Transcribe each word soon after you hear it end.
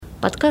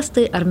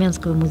Подкасты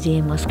Армянского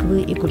музея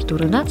Москвы и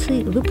культуры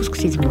наций, выпуск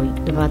 7,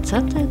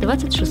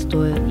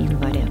 20-26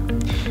 января.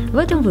 В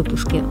этом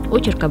выпуске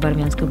очерк об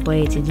армянском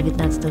поэте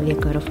XIX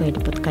века Рафаэле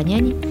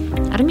Подканяне,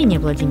 Армения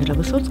Владимира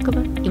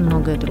Высоцкого и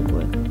многое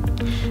другое.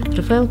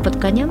 Рафаэль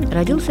Подканян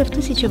родился в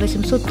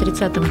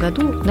 1830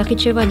 году в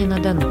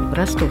Нахичеване-на-Дону,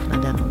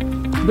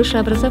 Ростов-на-Дону.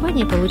 Высшее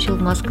образование получил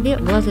в Москве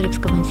в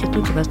Лазаревском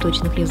институте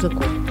восточных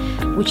языков.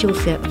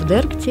 Учился в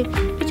Дербте,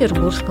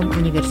 Петербургском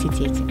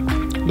университете.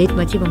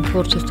 Лейтмотивом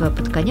творчества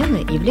Подканяна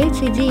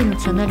является идея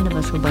национального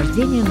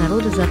освобождения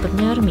народа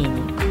Западной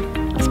Армении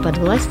из-под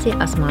власти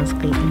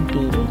Османской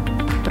империи.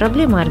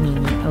 Проблемы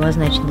Армении,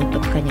 обозначенные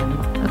Подканяном,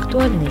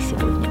 актуальны и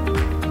сегодня.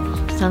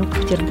 В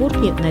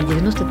Санкт-Петербурге на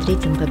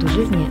 93-м году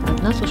жизни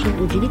от нас ушел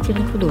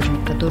удивительный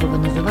художник, которого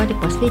называли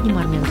последним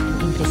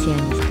армянским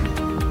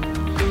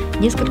импрессионистом.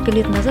 Несколько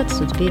лет назад в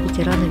судьбе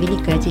ветерана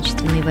Великой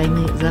Отечественной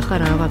войны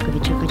Захара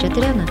Аваковича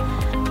Хачатряна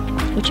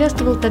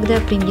участвовал тогда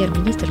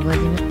премьер-министр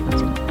Владимир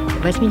Путин.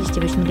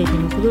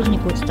 88-летнему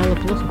художнику стало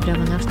плохо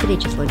прямо на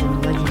встрече с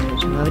Владимиром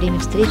Владимировичем, во время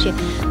встречи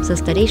со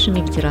старейшими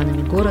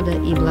ветеранами города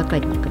и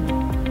блокадниками.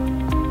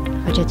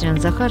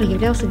 Хачатрян Захар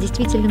являлся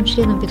действительным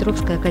членом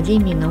Петровской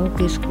академии наук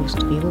и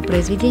искусств. Его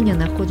произведения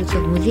находятся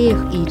в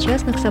музеях и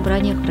частных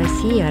собраниях в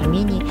России,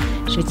 Армении,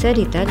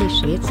 Швейцарии, Италии,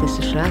 Швеции,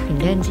 США,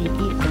 Финляндии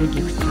и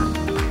других стран.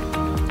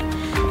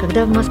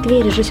 Когда в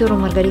Москве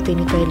режиссером Маргаритой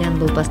Микоян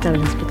был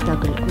поставлен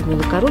спектакль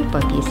 «Голый король» по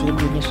пьесе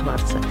Евгения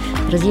Шварца,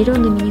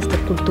 разъяренный министр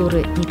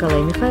культуры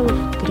Николай Михайлов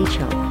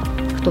кричал: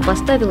 «Кто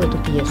поставил эту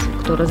пьесу?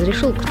 Кто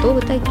разрешил? Кто вы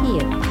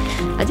такие?»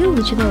 А дело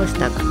начиналось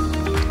так.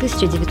 В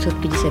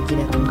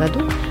 1959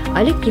 году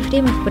Олег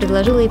Ефремов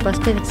предложил ей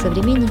поставить в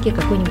 «Современнике»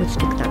 какой-нибудь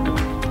спектакль.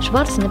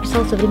 Шварц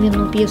написал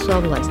современную пьесу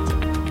о власти.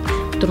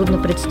 Трудно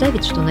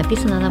представить, что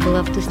написана она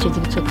была в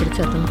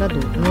 1930 году,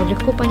 но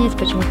легко понять,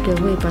 почему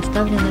впервые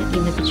поставлена и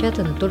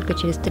напечатана только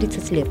через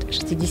 30 лет, в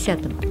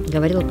 60-м,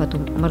 говорила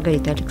потом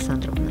Маргарита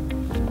Александровна.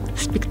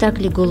 В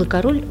спектакле «Голый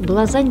король»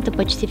 была занята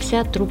почти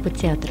вся труппа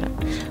театра.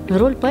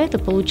 Роль поэта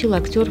получил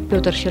актер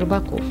Петр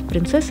Щербаков,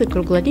 принцесса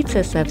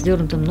круглолицая со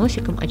вздернутым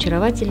носиком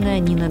очаровательная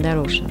Нина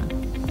Дорошина.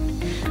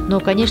 Но,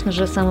 конечно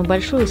же, самый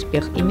большой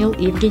успех имел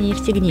Евгений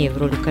Евстигнеев в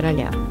роли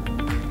короля.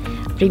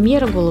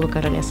 Премьера «Голого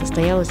короля»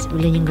 состоялась в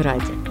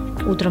Ленинграде.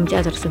 Утром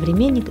театр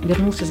 «Современник»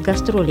 вернулся с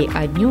гастролей,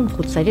 а днем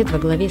худсовет во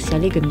главе с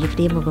Олегом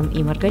Ефремовым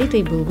и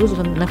Маргаритой был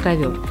вызван на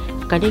ковер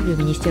в коллегию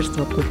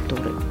Министерства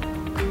культуры.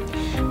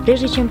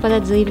 Прежде чем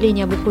подать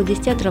заявление об уходе из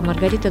театра,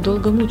 Маргарита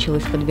долго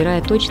мучилась,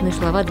 подбирая точные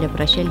слова для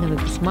прощального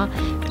письма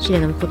к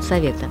членам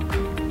худсовета.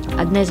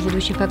 Одна из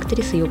ведущих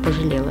актрис ее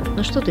пожалела: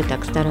 «Ну что ты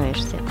так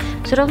стараешься?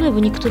 Все равно его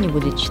никто не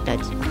будет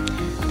читать».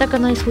 Так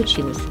она и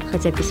случилось,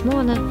 хотя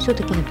письмо она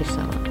все-таки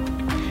написала.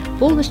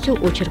 Полностью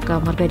очерк о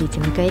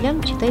Маргарите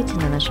Микоян читайте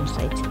на нашем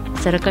сайте.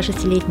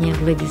 46-летняя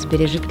Глэдис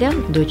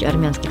Бережиклян, дочь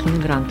армянских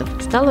иммигрантов,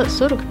 стала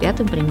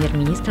 45-м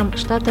премьер-министром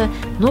штата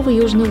Новый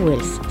Южный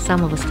Уэльс,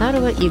 самого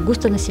старого и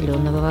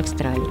густонаселенного в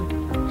Австралии.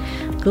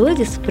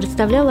 Глэдис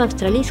представляла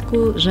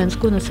Австралийскую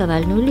женскую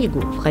национальную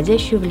лигу,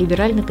 входящую в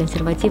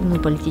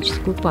либерально-консервативную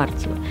политическую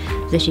партию,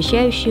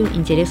 защищающую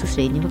интересы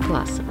среднего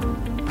класса.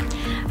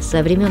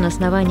 Со времен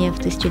основания в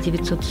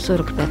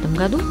 1945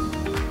 году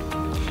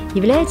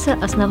является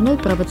основной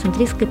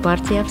правоцентристской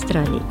партией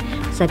Австралии,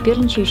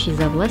 соперничающей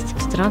за власть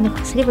в странах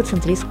с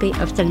левоцентристской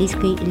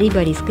австралийской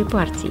лейбористской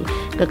партией,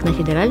 как на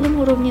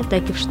федеральном уровне,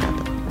 так и в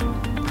штатах.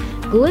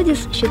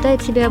 Глэдис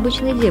считает себя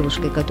обычной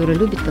девушкой, которая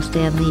любит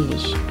постоянные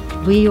вещи.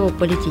 В ее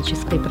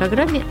политической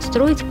программе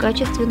строить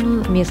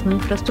качественную местную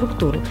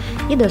инфраструктуру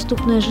и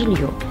доступное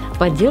жилье,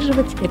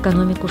 поддерживать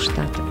экономику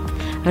штата.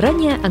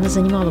 Ранее она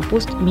занимала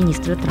пост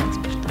министра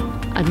транспорта.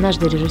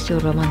 Однажды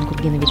режиссер Роман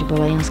Гургенович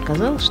Балаян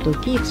сказал, что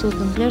Киев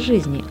создан для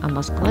жизни, а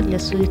Москва для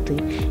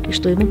суеты, и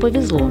что ему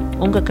повезло,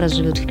 он как раз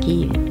живет в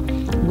Киеве.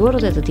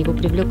 Город этот его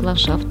привлек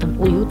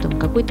ландшафтом, уютом,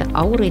 какой-то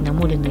аурой,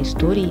 намоленной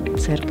историей,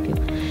 церковью.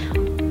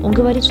 Он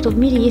говорит, что в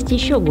мире есть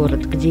еще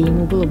город, где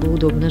ему было бы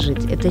удобно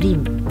жить. Это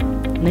Рим.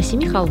 На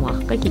 7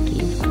 холмах, как и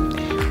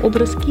Киев.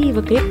 Образ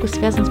Киева крепко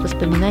связан с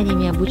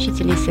воспоминаниями об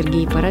учителе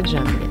Сергее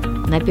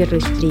Параджанове. На первой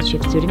встрече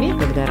в тюрьме,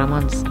 когда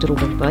Роман с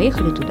другом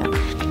поехали туда,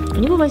 у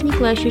него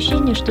возникло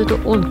ощущение, что это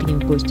он к ним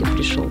в гости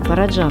пришел,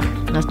 Параджанов,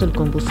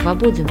 настолько он был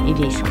свободен и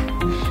весел.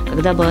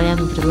 Когда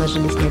Балаяну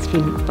предложили снять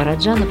фильм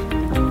 «Параджанов»,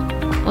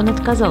 он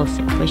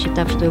отказался,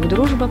 посчитав, что их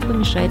дружба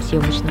помешает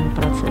съемочному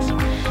процессу,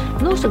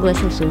 но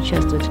согласился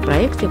участвовать в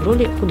проекте в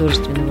роли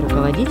художественного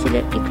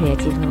руководителя и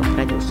креативного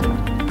продюсера.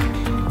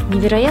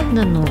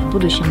 Невероятно, но в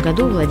будущем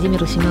году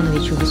Владимиру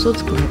Семеновичу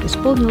Высоцкому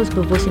исполнилось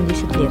бы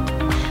 80 лет.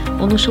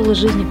 Он ушел из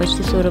жизни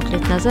почти 40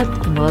 лет назад,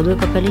 и молодое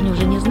поколение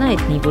уже не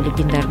знает ни его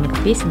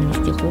легендарных песен, ни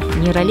стихов,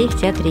 ни ролей в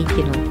театре и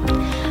кино.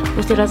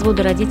 После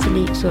развода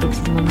родителей в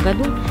 1947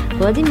 году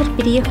Владимир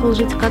переехал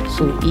жить к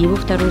отцу и его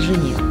второй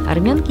жене,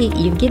 армянке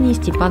Евгении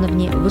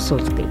Степановне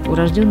Высоцкой,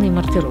 урожденной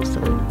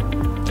Мартиросовой.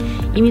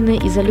 Именно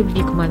из-за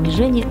любви к маме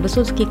Жене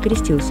Высоцкий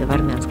крестился в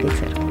армянской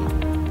церкви.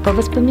 По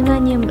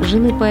воспоминаниям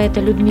жены поэта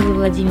Людмилы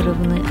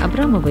Владимировны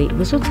Абрамовой,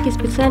 Высоцкий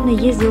специально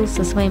ездил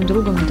со своим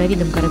другом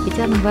Давидом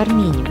Карапетяном в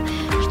Армению,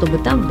 чтобы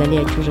там, вдали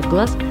от чужих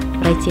глаз,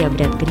 пройти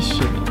обряд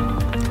крещения.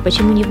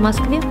 Почему не в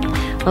Москве?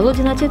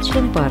 Володин отец –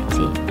 член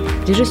партии.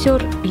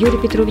 Режиссер Юрий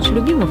Петрович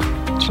Любимов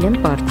 –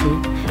 член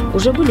партии.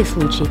 Уже были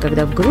случаи,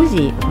 когда в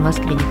Грузии, в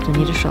Москве никто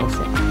не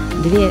решался,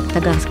 две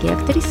таганские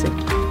актрисы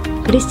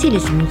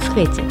крестились в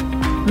Муцхете.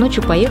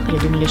 Ночью поехали,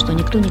 думали, что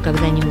никто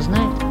никогда не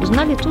узнает.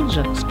 Узнали тут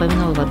же,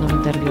 вспоминал в одном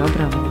интервью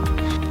Абрамова.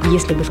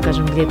 Если бы,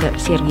 скажем, где-то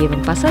в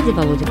Сергиевом Посаде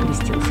Володя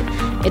крестился,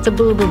 это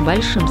было бы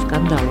большим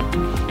скандалом.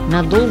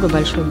 Надолго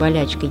большой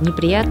болячкой,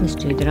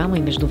 неприятностью и драмой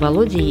между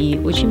Володей и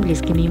очень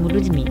близкими ему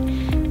людьми,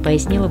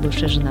 пояснила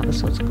бывшая жена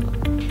Высоцкого.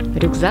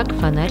 Рюкзак,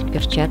 фонарь,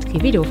 перчатки,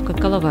 веревка,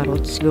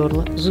 коловорот,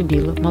 сверла,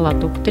 зубило,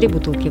 молоток, 3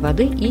 бутылки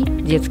воды и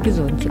детский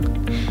зонтик.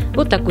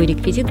 Вот такой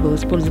реквизит был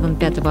использован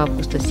 5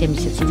 августа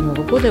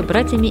 1977 года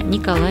братьями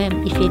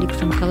Николаем и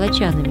Феликсом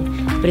Калачанами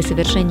при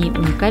совершении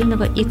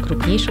уникального и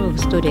крупнейшего в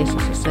истории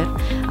СССР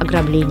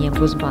ограбления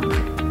Госбанка.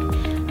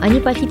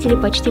 Они похитили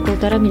почти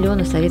 1,5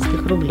 миллиона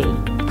советских рублей,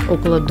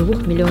 около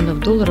 $2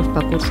 миллионов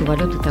по курсу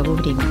валюты того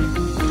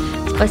времени.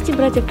 Спасти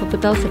братьев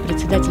попытался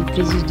председатель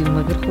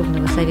Президиума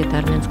Верховного Совета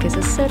Армянской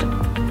ССР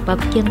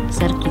Папкен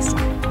Саркисов.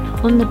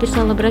 Он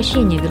написал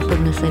обращение в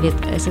Верховный Совет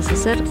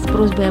СССР с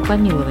просьбой о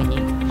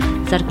помиловании.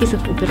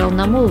 Саркисов упирал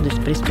на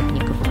молодость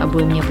преступников,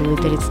 обоим не было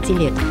и 30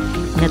 лет,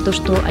 на то,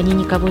 что они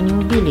никого не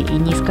убили и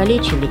не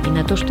искалечили, и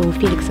на то, что у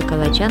Феликса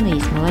Калачана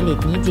есть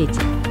малолетние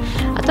дети,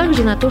 а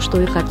также на то, что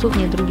у их отцов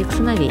нет других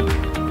сыновей,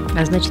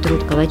 а значит,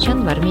 род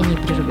Калачан в Армении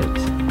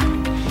прервется.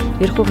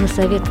 Верховный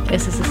Совет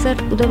СССР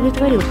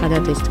удовлетворил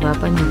ходатайство о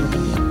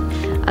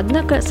помиловании.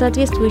 Однако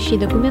соответствующие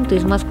документы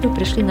из Москвы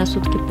пришли на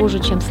сутки позже,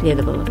 чем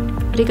следовало.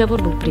 Приговор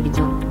был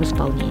приведен в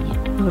исполнение.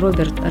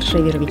 Роберт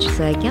Аршавирович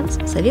Саакянц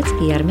 –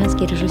 советский и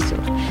армянский режиссер,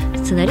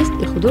 сценарист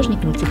и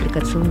художник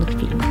мультипликационных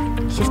фильмов.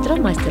 Сестра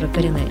мастера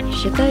Корене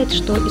считает,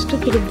 что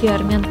истоки любви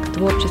армян к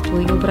творчеству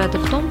ее брата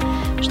в том,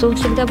 что он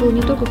всегда был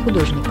не только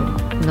художником,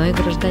 но и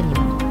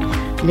гражданином.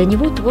 Для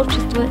него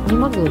творчество не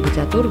могло быть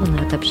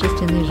оторвано от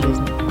общественной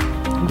жизни.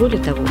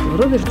 Более того,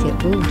 в Роберте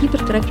был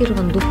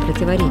гипертрофирован дух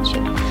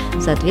противоречия.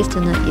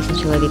 Соответственно, если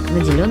человек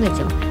наделен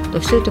этим, то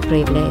все это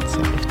проявляется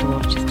и в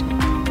творчестве.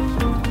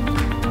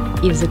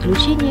 И в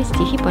заключение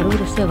стихи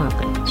Парура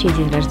Севака, чей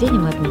день рождения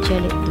мы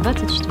отмечали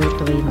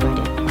 24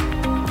 января.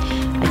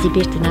 «А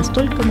теперь ты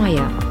настолько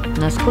моя,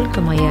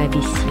 насколько моя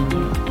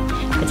Абиссиния.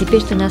 А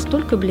теперь ты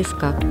настолько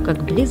близка,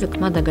 как близок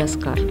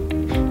Мадагаскар.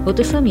 Вот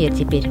и сам я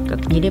теперь,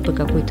 как нелепый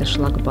какой-то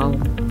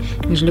шлагбаум.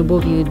 Меж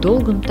любовью и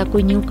долгом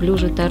такой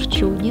неуклюже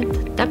торчу.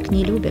 Нет, так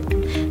не любят,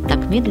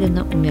 так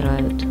медленно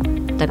умирают,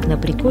 так на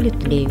приколе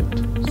тлеют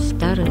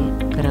старые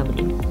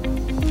корабли».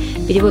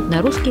 Перевод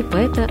на русский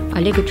поэта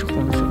Олега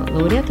Чухонцева,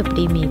 лауреата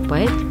премии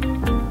 «Поэт»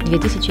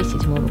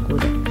 2007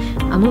 года.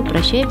 А мы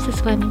прощаемся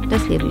с вами до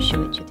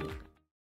следующего четверга.